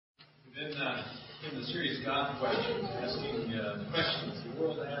We've been in the series God Questions, asking the questions the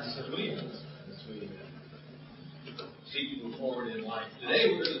world asks of we as we seek to move forward in life.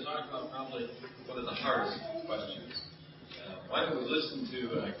 Today we're going to talk about probably one of the hardest questions. Why don't we listen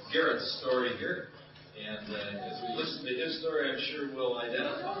to Garrett's story here? And as we listen to his story, I'm sure we'll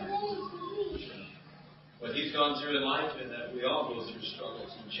identify what he's gone through in life, and that we all go through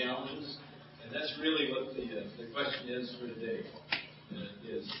struggles and challenges. And that's really what the question is for today.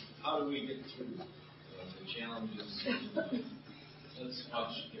 Is how do we get through the challenges? Let's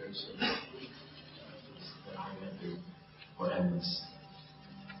watch Garrett's story. What I went through were endless.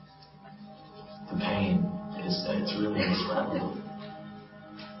 The pain it's really indescribable.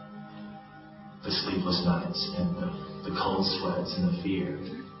 The sleepless nights and the cold sweats and the fear.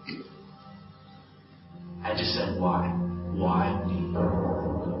 I just said, why? Why me?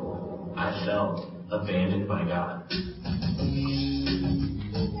 I felt abandoned by God.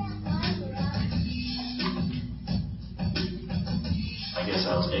 I guess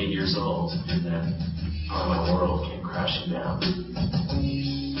I was 8 years old, and then part of my world came crashing down.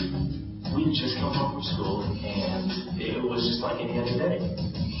 We had just come home from school, and it was just like any other day.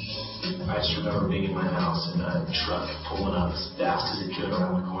 I just remember being in my house and a truck pulling up as fast as it could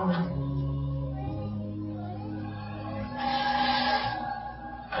around the corner.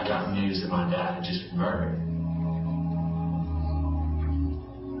 I got news that my dad had just been murdered.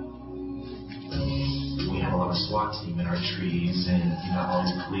 We had a lot of SWAT team in our trees, and all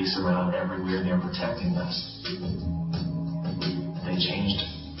these police around everywhere, and they were protecting us. They changed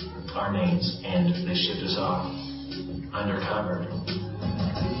our names, and they shipped us off undercover.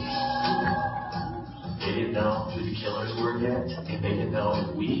 They didn't know who the killers were yet, and they didn't know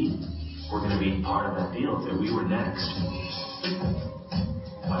if we were going to be part of that deal, that we were next.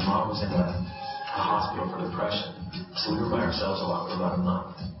 My mom was in a hospital for depression, so we were by ourselves a lot for about a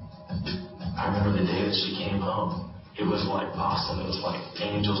month. I remember the day that she came home. It was like awesome. It was like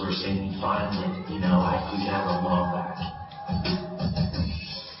angels were singing, finally, like we can have our mom back.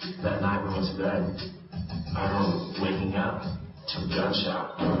 That night we went to bed. I remember waking up to a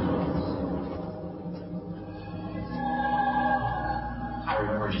gunshot. I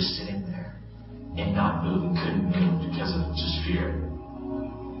remember just sitting there and not moving, couldn't move because of just fear.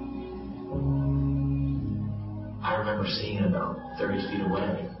 I remember seeing it about 30 feet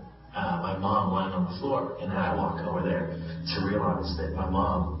away, my mom lying on the floor, and then I walked over there to realize that my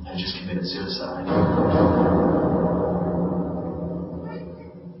mom had just committed suicide.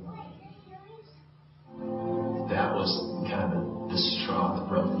 That was kind of the straw that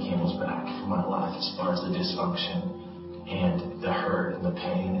broke the camel's back for my life, as far as the dysfunction and the hurt and the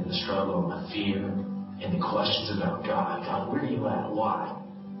pain and the struggle and the fear and the questions about God. God, where are you at? Why?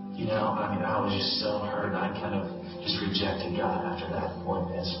 I was just so hurt. I kind of just rejected God after that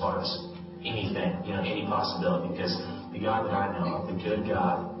point as far as anything, any possibility. Because the God that I know, the good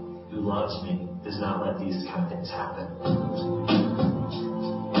God who loves me, does not let these kind of things happen.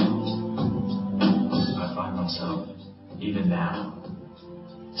 I find myself, even now,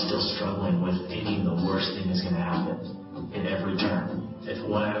 still struggling with thinking the worst thing is going to happen in every turn. If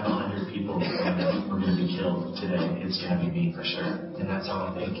 1 out of 100 people were going to be killed today, it's going to be me for sure. And that's how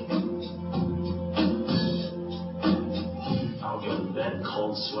I think. I would go to bed in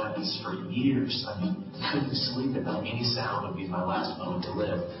cold sweats for years. Couldn't sleep at night. Any sound would be my last moment to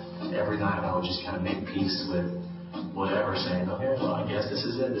live. Every night I would just kind of make peace with whatever, saying, okay, well, I guess this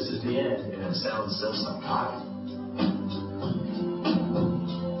is it. This is the end. And it sounds so psychotic.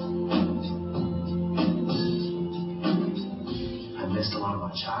 A lot of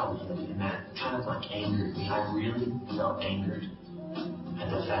my childhood, and that kind of angered me. I really felt angered at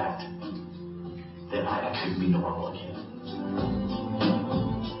the fact that I couldn't be normal again.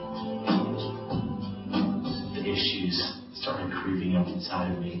 The issues started creeping up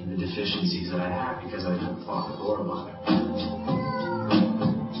inside of me, and the deficiencies that I had because I didn't follow the Lord mother.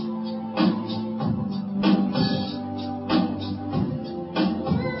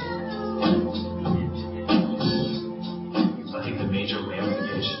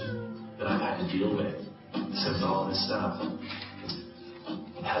 Deal with since all this stuff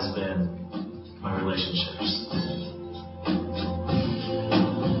has been my relationships.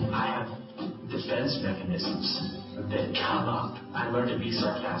 I have defense mechanisms that come up. I learned to be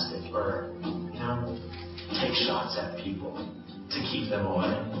sarcastic or, take shots at people to keep them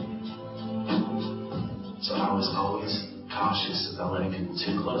away. So I was always cautious about letting people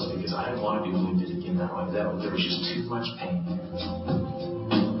too close because I didn't want to be wounded again that way. There was just too much pain there.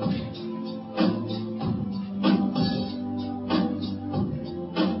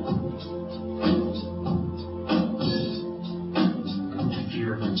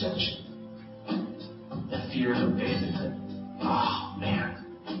 rejection, the fear of abandonment. Oh, man.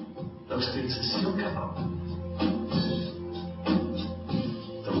 Those things still come up.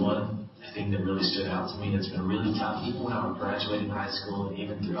 The one thing that really stood out to me that's been really tough, even when I was graduating high school and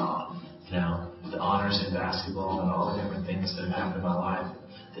even throughout, the honors in basketball and all the different things that have happened in my life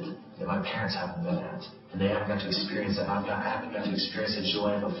that my parents haven't been at. And they haven't got to experience that. I haven't got to experience the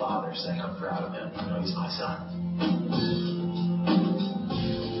joy of a father saying, I'm proud of him. He's my son.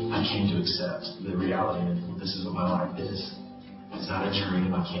 I came to accept the reality that this is what my life is. It's not a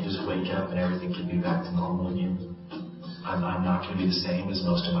dream. I can't just wake up and everything can be back to normal again. I'm not going to be the same as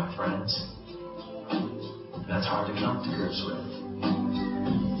most of my friends. And that's hard to come to grips with.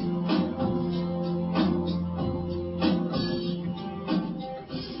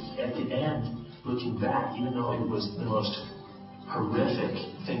 At the end, looking back, even though it was the most horrific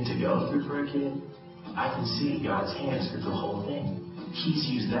thing to go through for a kid, I can see God's hands through the whole thing. He's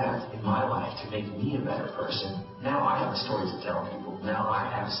used that in my life to make me a better person. Now I have a story to tell people. Now I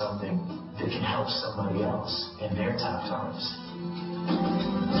have something that can help somebody else in their tough times.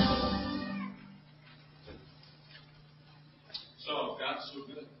 So, God's so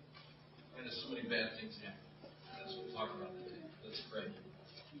good. And there's so many bad things happen. That's what we'll talk about today. Let's pray.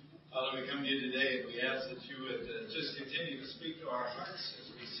 Father, we come to you today and we ask that you would just continue to speak to our hearts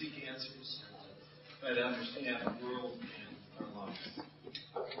as we seek answers and try to understand the world and our lives.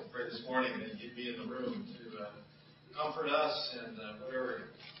 I pray this morning that you'd be in the room to comfort us and whatever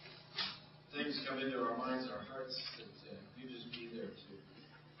things come into our minds, our hearts, that you just be there to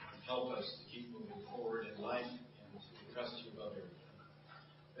help us to keep moving forward in life and to trust you above everything.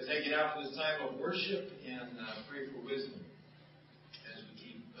 We thank you now for this time of worship and pray for wisdom as we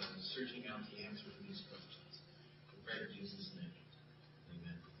keep searching out the answer to these questions. We pray in Jesus' name.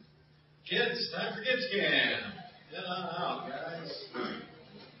 Amen. Kids, time for Kids Camp. Get on out, guys.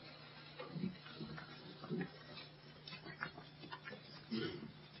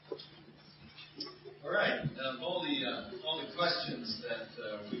 All right. All the questions that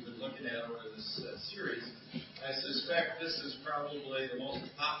we've been looking at over this series, I suspect this is probably the most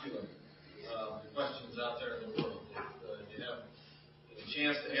popular questions out there in the world. If you have a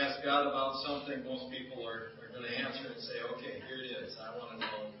chance to ask God about something, most people are going to answer and say, okay, here it is. I want to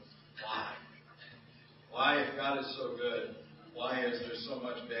know why. Why, if God is so good, why is there so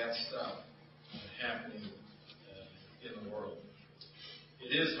much bad stuff happening in the world?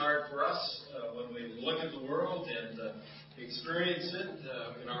 It is hard for us when we look at the world and experience it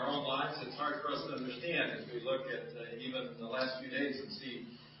in our own lives. It's hard for us to understand as we look at even the last few days and see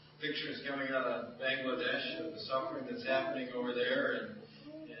pictures coming out of Bangladesh of the suffering that's happening over there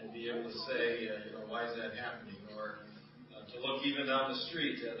and be able to say, why is that happening? Or to look even down the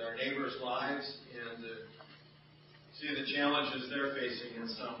street at our neighbors' lives and see the challenges they're facing in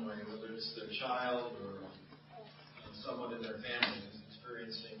some way, whether it's their child or someone in their family who's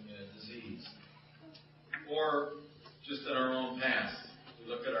experiencing disease. Or just in our own past, we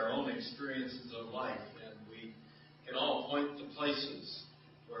look at our own experiences of life and we can all point to places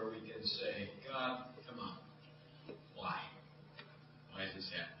where we can say, God, come on. Why? Why is this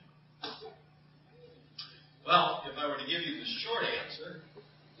happening? Well, if I were to give you the short answer,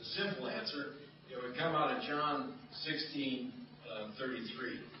 the simple answer, it would come out of John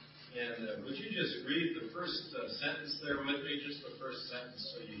 16:33. And would you just read the first sentence there with me? Just the first sentence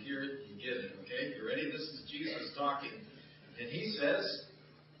so you hear it, you get it, okay? You ready? This is Jesus talking. And he says,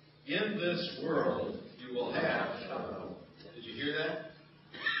 in this world you will have... Did you hear that?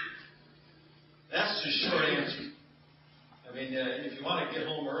 That's the short answer. I mean, if you want to get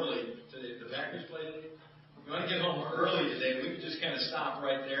home early, the Packers play today? If you want to get home early today, we could just kind of stop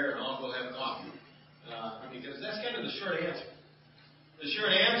right there and I'll go have coffee. Because that's kind of the short answer. The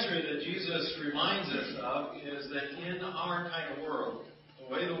short answer that Jesus reminds us of is that in our kind of world, the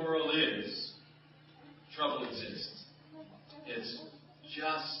way the world is, trouble exists. It's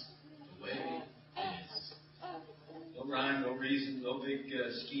just the way it is. No rhyme, no reason, no big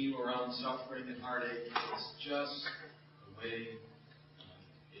scheme around suffering and heartache. It's just the way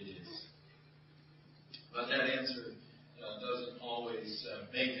it is. But that answer doesn't always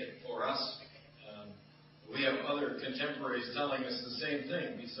make it for us. We have other contemporaries telling us the same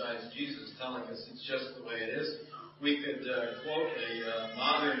thing besides Jesus telling us it's just the way it is. We could quote a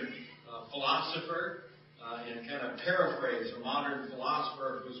modern philosopher and kind of paraphrase a modern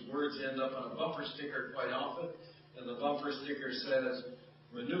philosopher whose words end up on a bumper sticker quite often. And the bumper sticker says,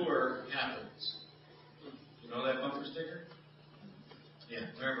 manure happens. You know that bumper sticker? Yeah,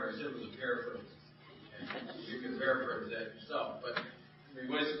 remember, I said it was a paraphrase. Okay. You can paraphrase that yourself. But I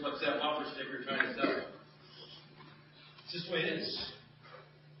mean, what's that bumper sticker trying to tell you? It's just the way it is.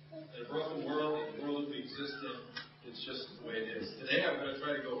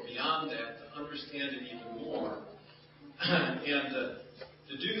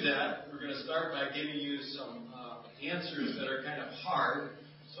 do that, we're going to start by giving you some answers that are kind of hard,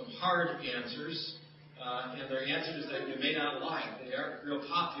 some hard answers. And they're answers that you may not like. They aren't real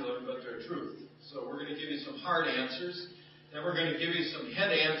popular, but they're truth. So we're going to give you some hard answers. Then we're going to give you some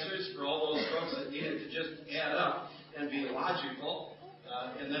head answers for all those folks that need it to just add up and be logical.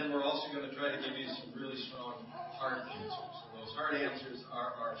 And then we're also going to try to give you some really strong heart answers. And those hard answers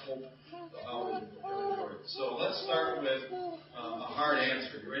are our hope of how we endure it. So let's start with a hard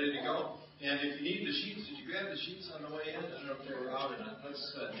answer. You ready to go? And if you need the sheets, did you grab the sheets on the way in? I don't know if they were out or not. Let's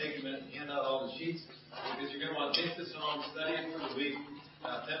take a minute and hand out all the sheets, because you're going to want to take this home, study it for the week,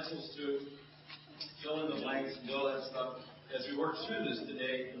 pencils to fill in the blanks and do all that stuff as we work through this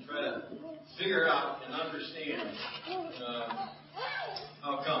today and try to figure out and understand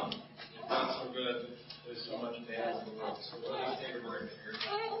how come it's not so good, there's so much bad in the world. So let's take a break here.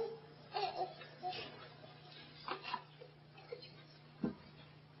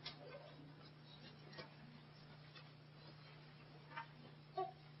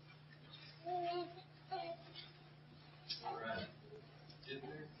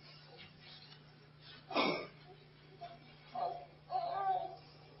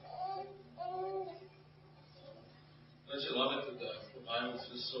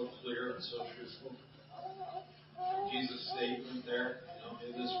 So clear and so truthful. Jesus' statement there,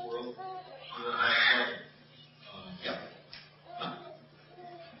 in this world, we will have trouble. Yep. Huh?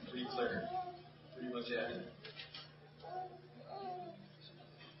 Pretty clear. Pretty much accurate.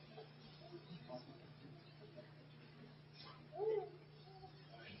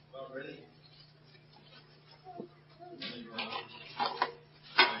 About ready?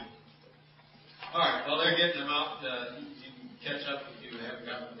 All right. Well, they're getting them out. You can catch up if you haven't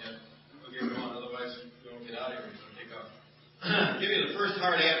gotten them yet. We'll get going. Otherwise, we don't get out of here. We're going to take off. Give you the first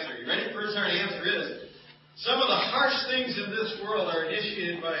hard answer. You ready? First hard answer is, some of the harsh things in this world are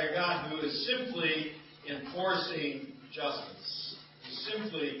initiated by a God who is simply enforcing justice. He's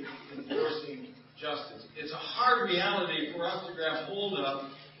simply enforcing justice. It's a hard reality for us to grab hold of,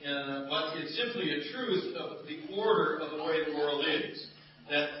 but it's simply a truth of the order of the way the world is.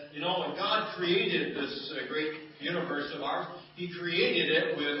 That, when God created this great universe of ours, He created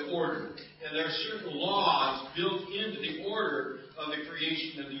it with order. And there are certain laws built into the order of the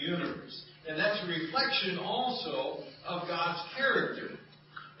creation of the universe. And that's a reflection also of God's character.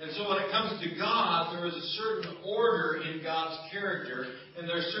 And so when it comes to God, there is a certain order in God's character, and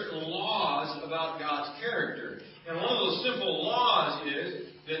there are certain laws about God's character. And one of those simple laws is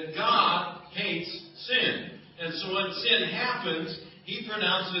that God hates sin. And so when sin happens, He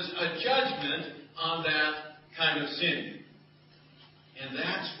pronounces a judgment on that kind of sin. And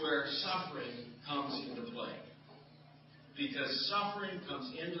that's where suffering comes into play. Because suffering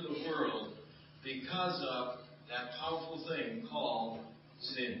comes into the world because of that powerful thing called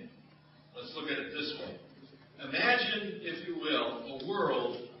sin. Let's look at it this way. Imagine, if you will, a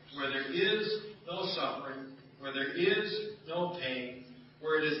world where there is no suffering, where there is no pain,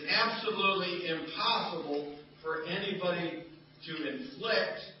 where it is absolutely impossible for anybody to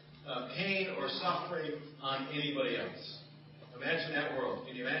inflict pain or suffering on anybody else. Imagine that world.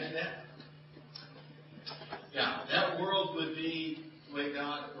 Can you imagine that? Yeah, that world would be the way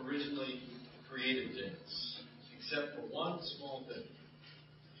God originally created things, except for one small thing.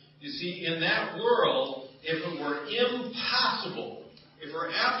 You see, in that world, if it were impossible, if it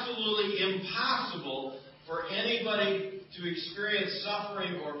were absolutely impossible for anybody to experience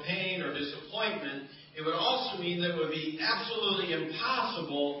suffering or pain or disappointment, it would also mean that it would be absolutely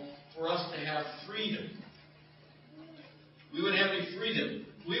impossible for us to have freedom. We wouldn't have any freedom.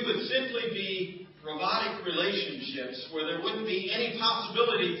 We would simply be robotic relationships where there wouldn't be any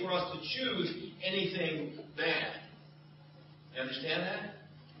possibility for us to choose anything bad. You understand that?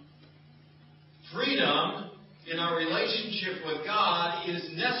 Freedom in our relationship with God is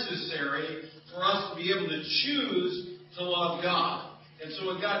necessary for us to be able to choose to love God. And so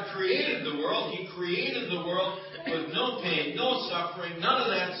when God created the world, He created the world with no pain, no suffering, none of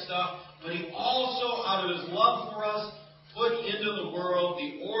that stuff. But He also, out of His love for us, put into the world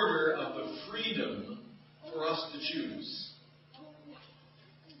the order of the freedom for us to choose.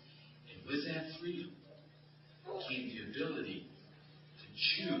 And with that freedom came the ability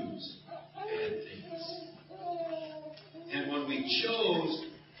to choose bad things. And when we chose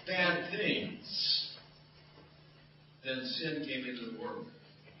bad things, then sin came into the world.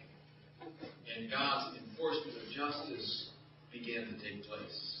 And God's enforcement of justice began to take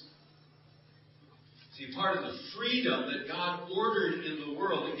place. See, part of the freedom that God ordered in the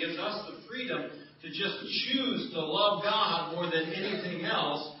world, it gives us the freedom to just choose to love God more than anything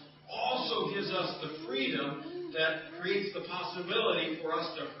else, also gives us the freedom that creates the possibility for us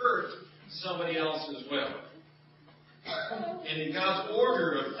to hurt somebody else as well. And in God's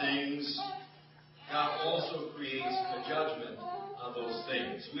order of things, God also creates a judgment on those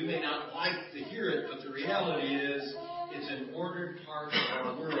things. We may not like to hear it, but the reality is it's an ordered part of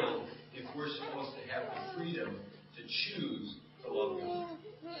our world if we're supposed to have the freedom to choose to love God.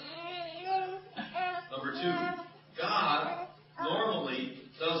 Number two, God normally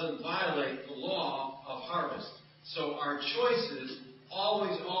doesn't violate the law of harvest. So our choices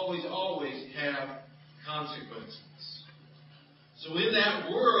always have consequences. So in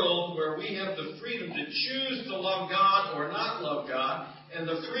that world where we have the freedom to choose to love God or not love God, and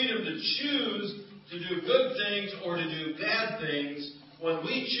the freedom to choose to do good things or to do bad things, when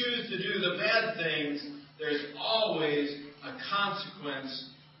we choose to do the bad things, there's always a consequence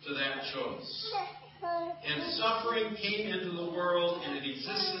to that choice. And suffering came into the world, and it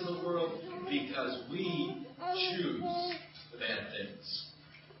exists in the world because we choose the bad things.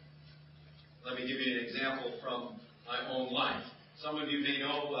 Let me give you an example from my own life. Some of you may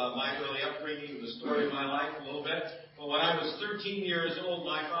know my early upbringing, the story of my life a little bit. But when I was 13 years old,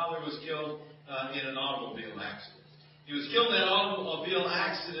 my father was killed in an automobile accident. He was killed in an automobile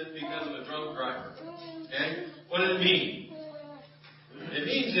accident because of a drunk driver. Okay? What did it mean? It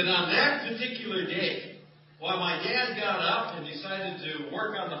means that on that particular day, while my dad got up and decided to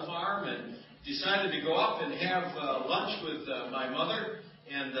work on the farm and decided to go up and have lunch with my mother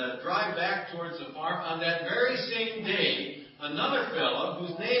and drive back towards the farm, on that very same day, another fellow,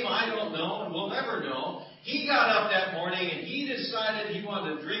 whose name I don't know and will never know, he got up that morning and he decided he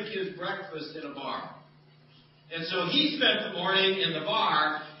wanted to drink his breakfast in a bar. And so he spent the morning in the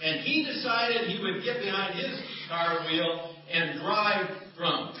bar, and he decided he would get behind his car wheel and drive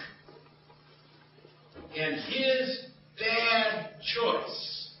drunk. And his bad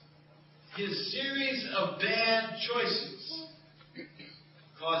choice, his series of bad choices,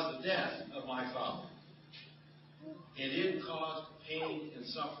 caused the death of my father. And it caused pain and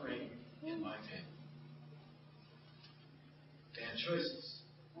suffering in my family. Bad choices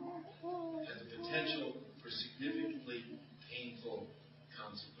have the potential for significantly painful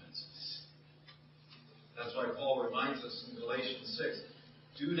consequences. That's why Paul reminds us in Galatians 6,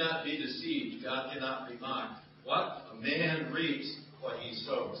 do not be deceived. God cannot be mocked. What? A man reaps what he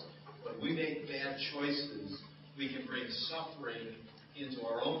sows. When we make bad choices, we can bring suffering into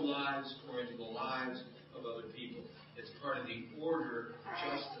our own lives or into the lives of other people. It's part of the order of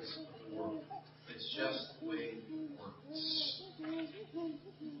justice of the world. It's just the way it works.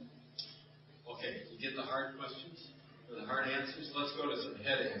 Okay, you get the hard questions or the hard answers? Let's go to some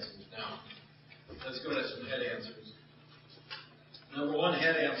head answers now. Let's go to some head answers. Number one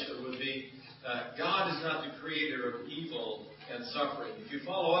head answer would be, God is not the creator of evil and suffering. If you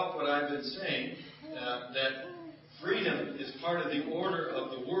follow up what I've been saying, that freedom is part of the order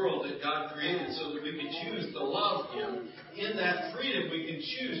of the world that God created so that we can choose to love Him. In that freedom, we can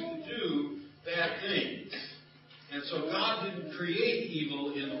choose to do bad things. And so God didn't create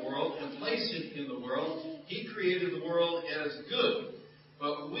evil in the world and place it in the world. He created the world as good.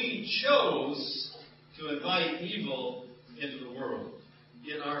 But we chose to invite evil into the world.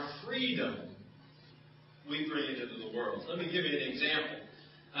 In our freedom, we bring it into the world. Let me give you an example.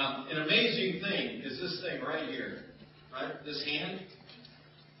 An amazing thing is this thing right here. Right? This hand.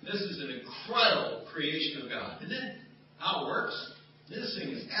 This is an incredible creation of God. Isn't it? How it works? This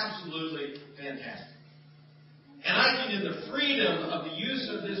thing is absolutely fantastic. And I can, in the freedom of the use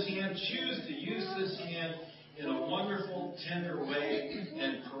of this hand, choose to use this hand in a wonderful, tender way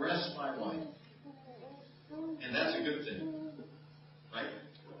and caress my wife. And that's a good thing. Right?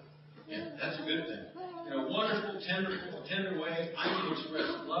 Yeah, that's a good thing. In a wonderful, tender way, I can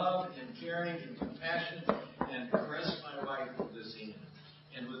express love and caring and compassion and caress my wife with this hand.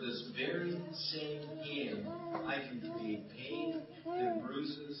 And with this very same hand, I can create pain and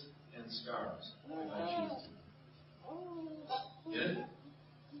bruises and scars if I choose to. Get it?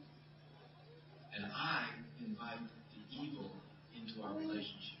 And I invite the evil into our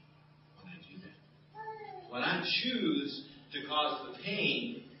relationship when I do that. When I choose to cause the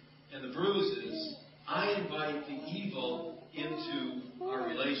pain and the bruises, I invite the evil into our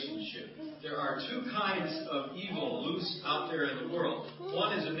relationship. There are two kinds of evil loose out there in the world.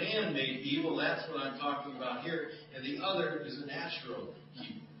 One is a man-made evil, that's what I'm talking about here, and the other is a natural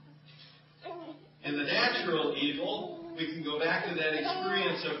evil. In the natural evil, we can go back to that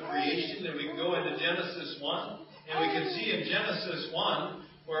experience of creation, and we can go into Genesis 1, and we can see in Genesis 1,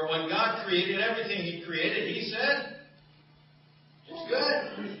 where when God created everything He created, He said, it's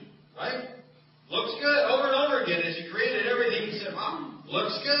good, right? Looks good. Over and over again, as He created everything, He said, wow,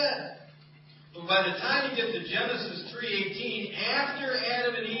 looks good. But by by the time you get to Genesis 3:18, after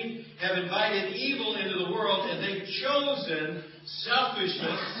Adam and Eve have invited evil into the world and they've chosen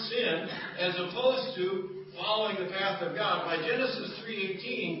selfishness, sin, as opposed to following the path of God, by Genesis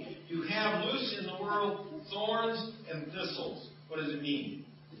 3:18, you have loose in the world thorns and thistles. What does it mean?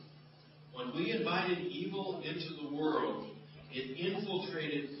 When we invited evil into the world, it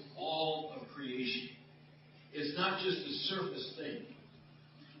infiltrated all of creation. It's not just a surface thing.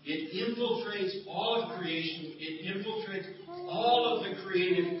 It infiltrates all of creation. It infiltrates all of the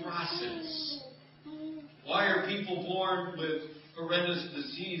creative process. Why are people born with horrendous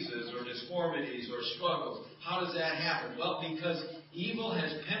diseases or deformities or struggles? How does that happen? Well, because evil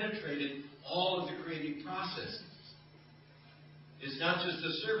has penetrated all of the creative processes. It's not just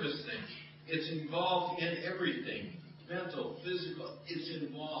a surface thing. It's involved in everything. Mental, physical, it's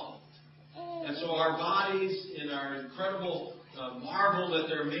involved. And so our bodies, in our incredible marvel that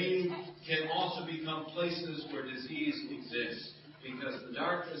they're made, can also become places where disease exists. Because the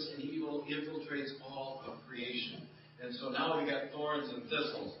darkness and evil infiltrates all of creation. And so now we got thorns and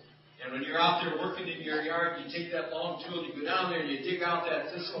thistles. And when you're out there working in your yard, you take that long tool, you go down there and you dig out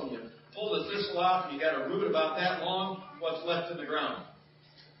that thistle and you pull the thistle out and you got a root about that long. What's left in the ground?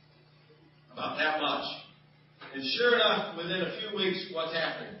 About that much. And sure enough, within a few weeks, what's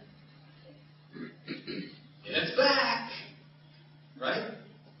happening? It's back. Right?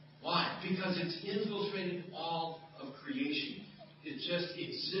 Why? Because it's infiltrated all of creation. It just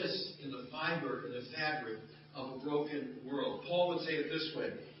exists in the fiber, in the fabric of a broken world. Paul would say it this way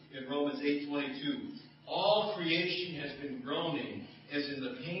in Romans 8:22. All creation has been groaning as in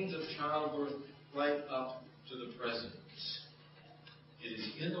the pains of childbirth right up to the present. It is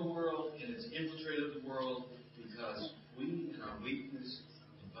in the world and it's infiltrated the world because we, in our weakness,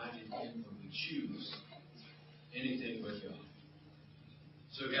 invited in when we choose anything with God.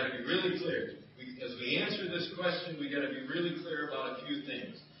 So we've got to be really clear. As we answer this question, we've got to be really clear about a few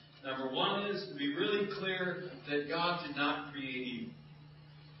things. Number one is to be really clear that God did not create evil.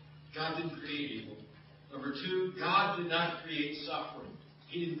 God didn't create evil. Number two, God did not create suffering.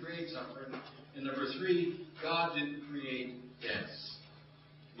 He didn't create suffering. And number three, God didn't create death.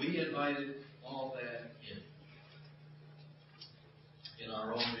 We invited all that in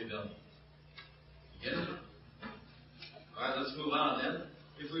our own rebellion. You get it? All right, let's move on then.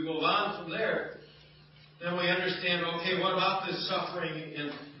 If we move on from there, then we understand, okay, what about this suffering?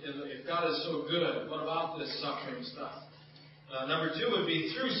 If God is so good, what about this suffering stuff? Number two would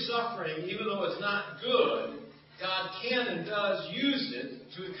be through suffering, even though it's not good, God can and does use it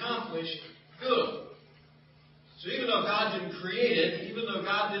to accomplish good. So even though God didn't create it, even though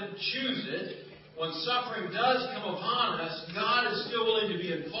God didn't choose it, when suffering does come upon us, God is still willing to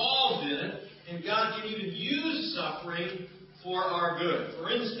be involved in it, and God can even use suffering for our good.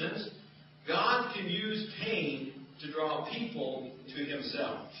 For instance, God can use pain to draw people to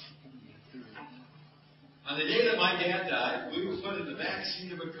Himself. On the day that my dad died, we were put in the back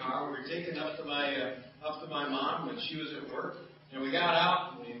seat of a car. We were taken up to my mom when she was at work. And we got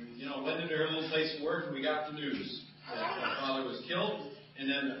out, and we went into her little place of work, and we got the news that my father was killed. And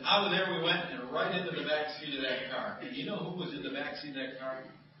then out of there we went, and right into the back seat of that car. And you know who was in the back seat of that car?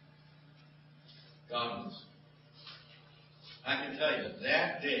 God was. I can tell you,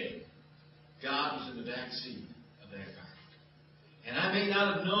 that day, God was in the back seat of that car. And I may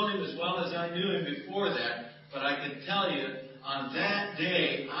not have known Him as well as I knew Him before that, but I can tell you, on that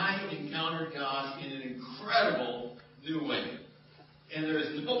day, I encountered God in an incredible new way. And there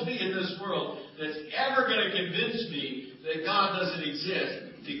is nobody in this world that's ever going to convince me that God doesn't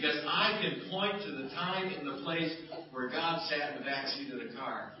exist, because I can point to the time and the place where God sat in the back seat of the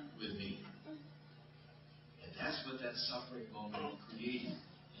car with me. And that's what that suffering moment created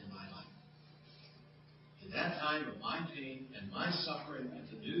in my life. In that time of my pain and my suffering at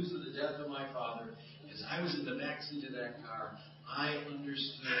the news of the death of my father, as I was in the back seat of that car, I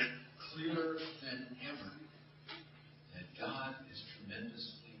understood clearer than ever that God is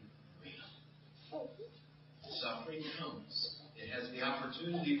tremendously real. Suffering comes. It has the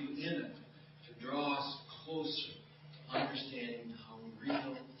opportunity within it to draw us closer to understanding how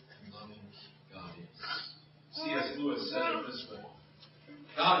real and loving God is. C.S. Lewis said it this way.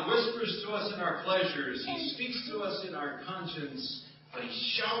 God whispers to us in our pleasures. He speaks to us in our conscience, but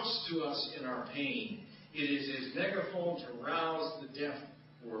He shouts to us in our pain. It is His megaphone to rouse the deaf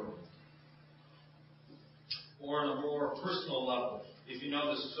world. Or on a more personal level, if you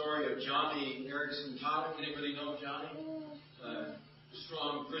know the story of Johnny Erickson Toddick, anybody know Johnny?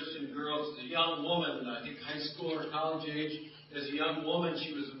 Strong Christian girl. She's a young woman, I think high school or college age. As a young woman,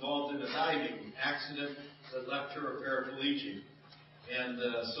 she was involved in a diving accident that left her a paraplegic. And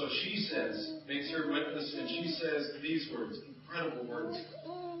so she says, makes her witness, and she says these words, incredible words.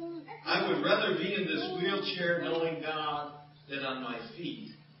 I would rather be in this wheelchair knowing God than on my feet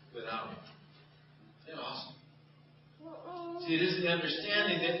without Him. Isn't that awesome? See, it is the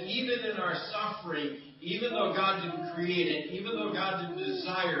understanding that even in our suffering, even though God didn't create it, even though God didn't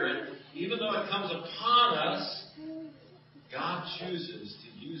desire it, even though it comes upon us, God chooses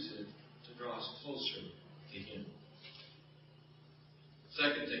to use it to draw us closer to Him.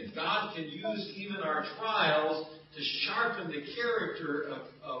 Second thing, God can use even our trials to sharpen the character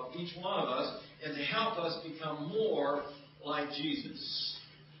of each one of us and to help us become more like Jesus.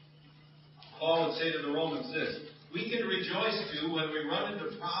 Paul would say to the Romans this, we can rejoice too when we run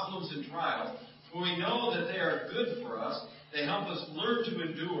into problems and trials, for we know that they are good for us. They help us learn to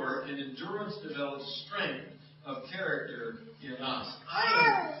endure, and endurance develops strength of character in us.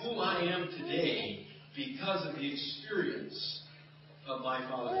 I am who I am today because of the experience of my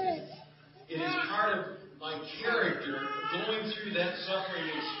Father Jesus. It is part of my character going through that suffering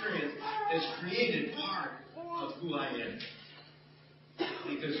experience has created part of who I am.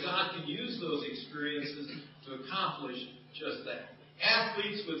 Because God can use those experiences to accomplish just that.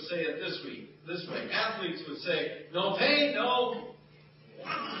 Athletes would say it this way. Athletes would say, no pain, no...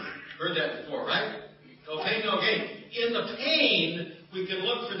 Heard that before, right? No pain, no gain. In the pain, we can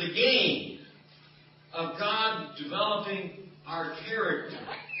look for the gain of God developing our character.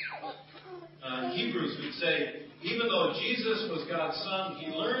 Hebrews would say, even though Jesus was God's Son,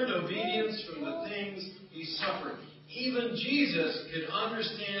 He learned obedience from the things He suffered. Even Jesus could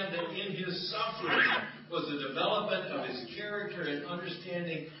understand that in His suffering was the development of His character and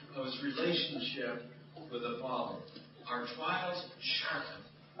understanding of His relationship with the Father. Our trials sharpen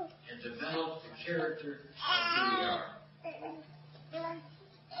and develop the character of who we are.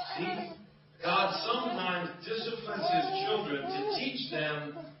 See, God sometimes disciplines His children to teach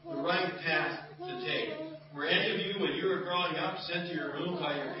them the right path to take. Were any of you, when you were growing up, sent to your room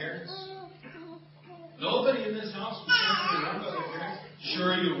by your parents? Nobody in this house was sent to your room by their parents?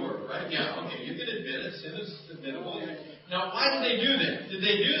 Sure you were, right? Yeah, okay, you can admit it. Sin is admittable. Now, why did they do that? Did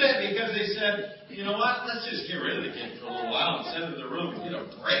they do that because they said, you know what, let's just get rid of the kid for a little while and send him to the room and get a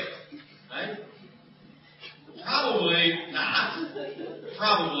break, right? Probably not.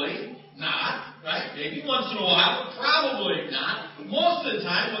 Probably not, right? Maybe once in a while, but probably not. Most of the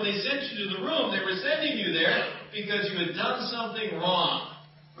time, when they sent you to the room, they were sending you there because you had done something wrong.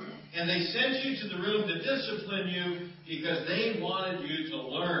 And they sent you to the room to discipline you because they wanted you to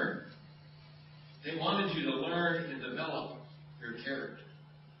learn. They wanted you to learn and develop your character.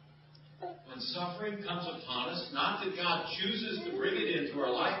 When suffering comes upon us, not that God chooses to bring it into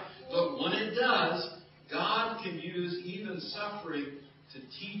our life, but when it does, God can use even suffering to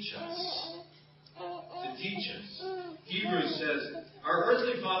teach us. To teach us. Hebrews says, our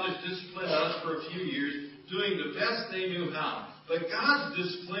earthly fathers disciplined us for a few years, doing the best they knew how. But God's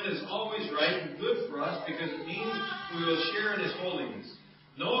discipline is always right and good for us because it means we will share in His holiness.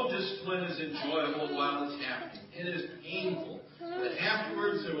 No discipline is enjoyable while it's happening. It is painful. But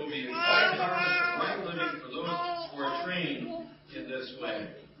afterwards there will be a quiet harvest of right living for those who are trained in this way.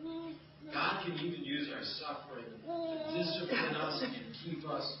 God can even use our suffering to discipline us and keep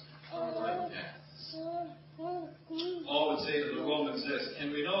us on the right path. Paul would say to the Romans this,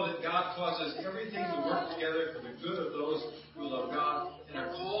 and we know that God causes everything to work together for the good of those who love God and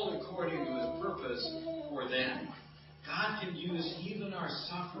are called according to His purpose for them. God can use even our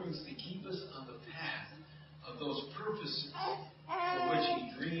sufferings to keep us on the path of those purposes for which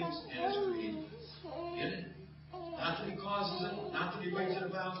He dreams and has created us. Get it? Not that He causes it, not that He brings it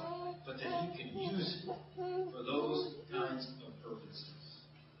about, but that He can use it for those kinds of purposes.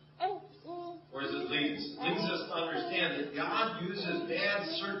 Where does it lead us? It leads us to understand that God uses bad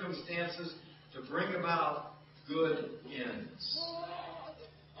circumstances to bring about good ends.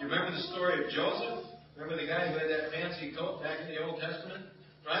 You remember the story of Joseph? Remember the guy who had that fancy coat back in the Old Testament?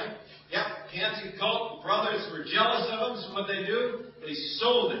 Right? Yep, fancy coat. The brothers were jealous of him, so what they do? They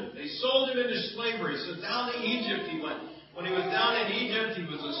sold him. They sold him into slavery. So down to Egypt he went. When he was down in Egypt, he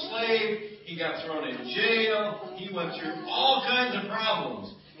was a slave. He got thrown in jail. He went through all kinds of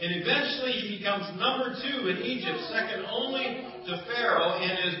problems. And eventually he becomes number 2 in Egypt, second only to Pharaoh,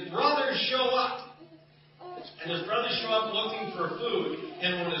 and his brothers show up. And his brothers show up looking for food.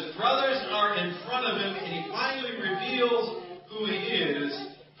 And when his brothers are in front of him and he finally reveals who he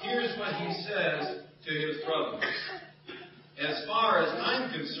is, here's what he says to his brothers. As far as I'm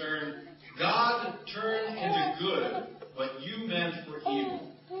concerned, God turned into good what you meant for evil.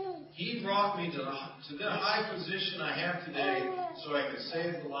 He brought me to the high position I have today so I could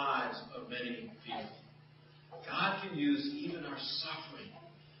save the lives of many people. God can use even our suffering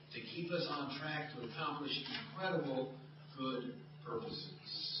to keep us on track to accomplish incredible good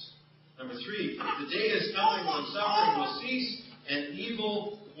purposes. Number 3, the day is coming when suffering will cease and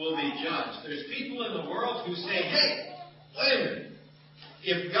evil will be judged. There's people in the world who say, hey, wait a minute.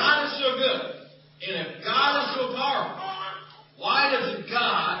 If God is so good, and if God is so powerful, why doesn't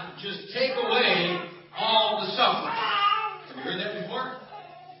God just take away all the suffering? Have you heard that before?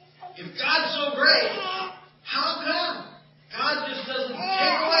 If God's so great, how come God just doesn't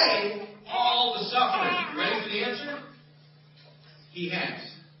take away all the suffering? You ready for the answer? He has.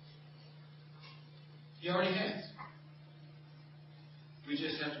 He already has. We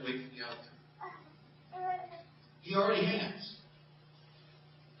just have to wait for the outcome. He already has.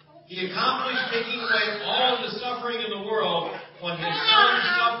 He accomplished taking away all of the suffering in the world when His Son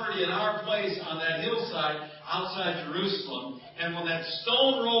suffered in our place on that hillside outside Jerusalem. And when that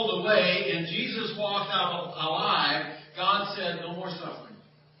stone rolled away and Jesus walked out alive, God said, no more suffering.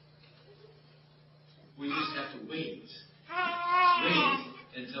 We just have to wait. Wait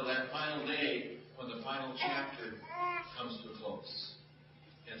until that final day when the final chapter comes to a close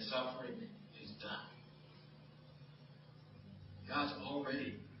and suffering is done. God's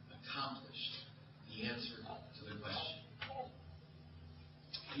already accomplished the answer to the question.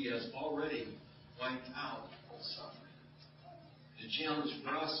 He has already wiped out the suffering. The challenge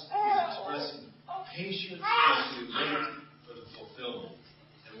for us is expressing patience as we wait for the fulfillment.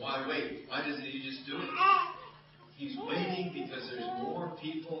 And why wait? Why doesn't He just do it? He's waiting because there's more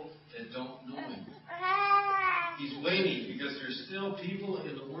people that don't know Him. He's waiting because there's still people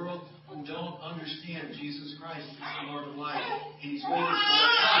in the world who don't understand Jesus Christ as the Lord of life. And He's waiting for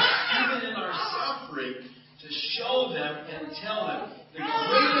us, even in our suffering, to show them and tell them. The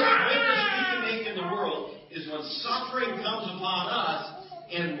greatest witness we can make in the world is when suffering comes upon us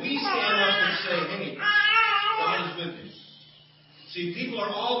and we stand up and say, hey, God is with me. See, people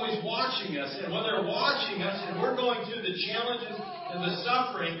are always watching us, and when they're watching us and we're going through the challenges and the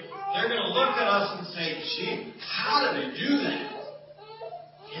suffering, they're going to look at us and say, gee, how do they do that?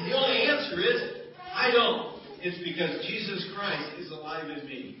 And the only answer is, I don't. It's because Jesus Christ is alive in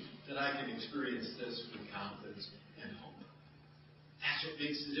me that I can experience this with confidence and hope. That's what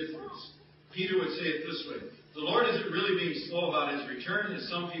makes the difference. Peter would say it this way. The Lord isn't really being slow about His return, as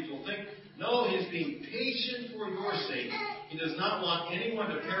some people think. No, He's being patient for your sake. He does not want anyone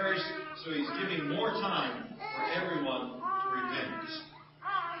to perish, so He's giving more time for everyone to repent.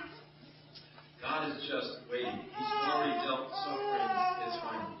 God is just waiting. He's already dealt suffering its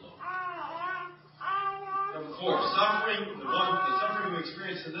final blow. Number 4, suffering, the suffering we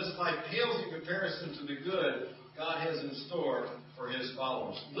experience in this life pales in comparison to the good God has in store for His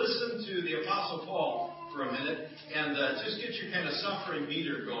followers. Listen to the Apostle Paul for a minute and just get your kind of suffering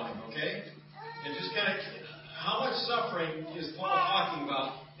meter going, okay? And just kind of, how much suffering is Paul talking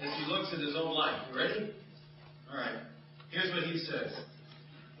about as he looks at his own life? You ready? All right. Here's what he says.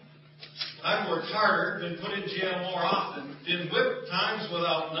 I've worked harder, been put in jail more often, been whipped times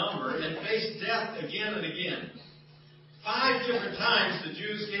without number, and faced death again and again. 5 different times the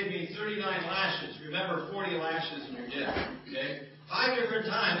Jews gave me 39 lashes. Remember, 40 lashes and you're dead. Okay? 5 different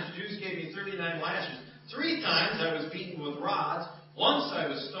times the Jews gave me 39 lashes. 3 times I was beaten with rods. Once I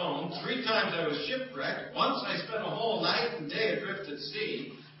was stoned. 3 times I was shipwrecked. Once I spent a whole night and day adrift at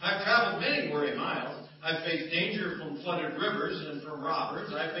sea. I've traveled many weary miles. I've faced danger from flooded rivers and from robbers.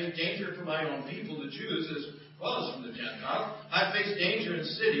 I've faced danger from my own people, the Jews, as well as from the Gentiles. I've faced danger in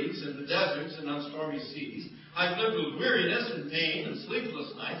cities and the deserts and on stormy seas. I've lived with weariness and pain and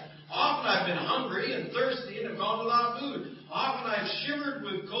sleepless nights. Often I've been hungry and thirsty and have gone without food. Often I've shivered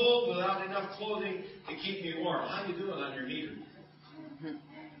with cold without enough clothing to keep me warm. How you doing on your meter?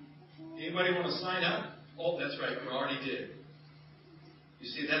 Anybody want to sign up? Oh, that's right. You already did. You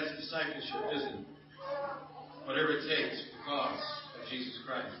see, that's discipleship, isn't it? Whatever it takes for the cause of Jesus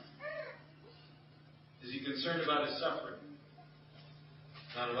Christ. Is He concerned about His suffering?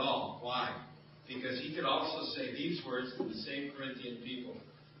 Not at all. Why? Because He could also say these words to the same Corinthian people.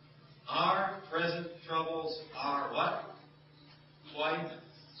 Our present troubles are what? Quite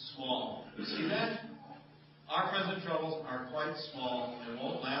small. You see that? Our present troubles are quite small and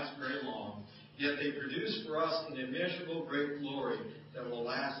won't last very long, yet they produce for us an immeasurable great glory that will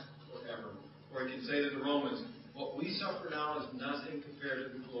last forever. Or He can say to the Romans, what we suffer now is nothing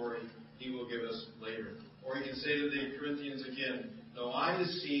compared to the glory He will give us later. Or He can say to the Corinthians again, no eye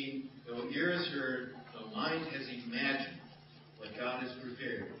has seen, no ear has heard, no mind has imagined what God has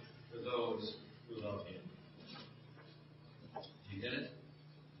prepared for those who love Him. Do you get it?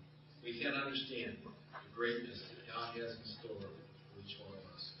 We can't understand the greatness that God has in store for each one of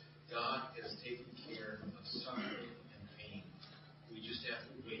us. God has taken care of suffering and pain. We just have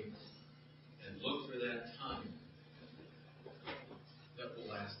to wait and look for that time that will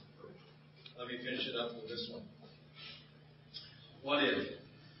last forever. Let me finish it up with this one. What if?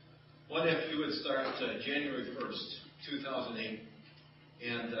 What if you would start January 1st, 2008,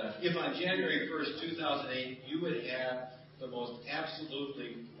 and if on January 1st, 2008, you would have the most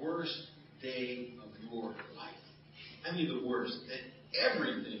absolutely worst day of your life. I mean the worst. That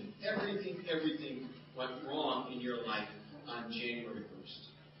everything went wrong in your life on January 1st.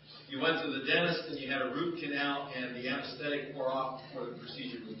 You went to the dentist and you had a root canal and the anesthetic wore off before the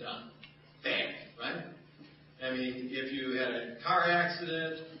procedure was done. Bam, right? I mean, if you had a car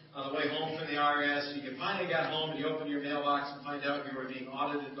accident on the way home from the IRS, you finally got home and you open your mailbox and find out you were being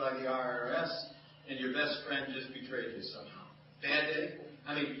audited by the IRS and your best friend just betrayed you somehow. Bad day?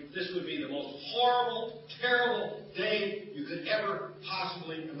 I mean, this would be the most horrible, terrible day you could ever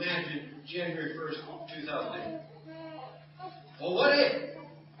possibly imagine, January 1st, 2008. Well, what if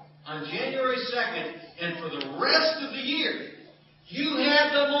on January 2nd and for the rest of the year, you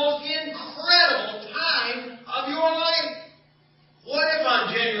had the most incredible time of your life? What if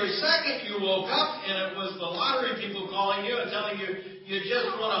on January 2nd you woke up and it was the lottery people calling you and telling you you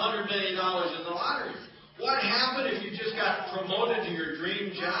just won $100 million in the lottery? What happened if you just got promoted to your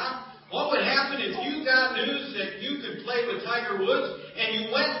dream job? What would happen if you got news that you could play with Tiger Woods and you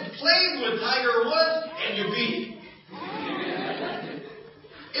went and played with Tiger Woods and you beat him?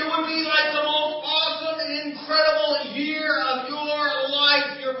 It would be like the most awesome and incredible year of your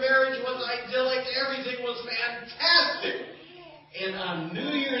life. Your marriage was idyllic. Everything was fantastic. And on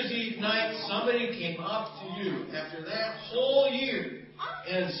New Year's Eve night, somebody came up to you after that whole year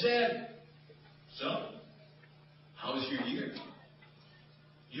and said, "So, how was your year?"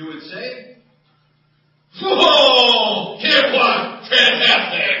 You would say, "Whoa! It was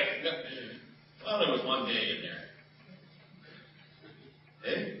fantastic!" Well, there was one day in there.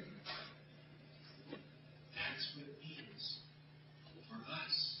 Hey? That's what it means for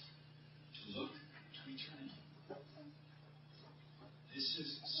us to look to eternity. This is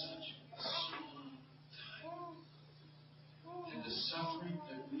such a small time. And the suffering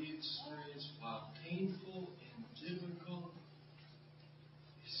that we experience, while painful and difficult,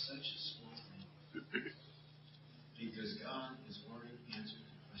 is such a small thing. Because God has already answered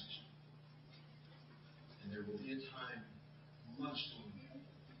the question. And there will be a time much longer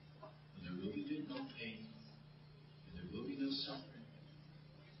when there will be no pain, and there will be no suffering.